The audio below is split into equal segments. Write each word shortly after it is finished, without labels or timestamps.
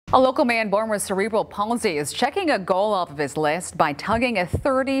A local man born with cerebral palsy is checking a goal off of his list by tugging a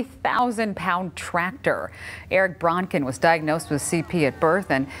 30,000-pound tractor. Brodkin was diagnosed with CP at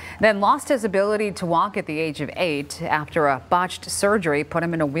birth and then lost his ability to walk at the age of 8 after a botched surgery put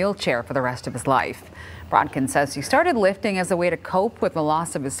him in a wheelchair for the rest of his life. Brodkin says he started lifting as a way to cope with the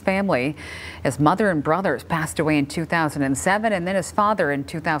loss of his family. His mother and brothers passed away in 2007 and then his father in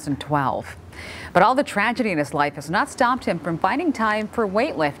 2012. But all the tragedy in his life has not stopped him from finding time for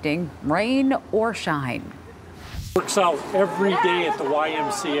weightlifting, rain or shine. Works out every day at the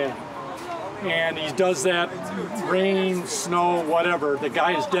YMCA, and he does that rain, snow, whatever. The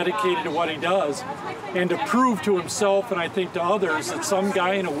guy is dedicated to what he does, and to prove to himself and I think to others that some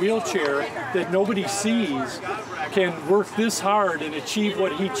guy in a wheelchair that nobody sees can work this hard and achieve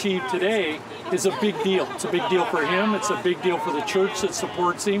what he achieved today is a big deal. It's a big deal for him. It's a big deal for the church that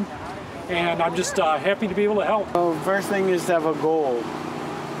supports him. And I'm just happy to be able to help. So first thing is to have a goal.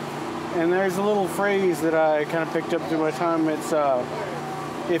 And there's a little phrase that I kind of picked up through my time. It's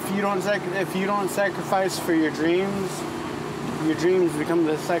if you don't sacrifice for your dreams become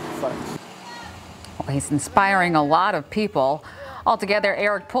the sacrifice. Well, he's inspiring a lot of people. Altogether,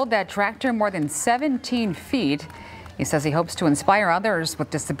 Eric pulled that tractor more than 17 feet. He says he hopes to inspire others with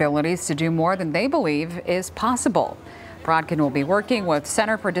disabilities to do more than they believe is possible. Brodkin will be working with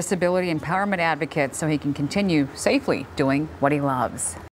Center for Disability Empowerment Advocates so he can continue safely doing what he loves.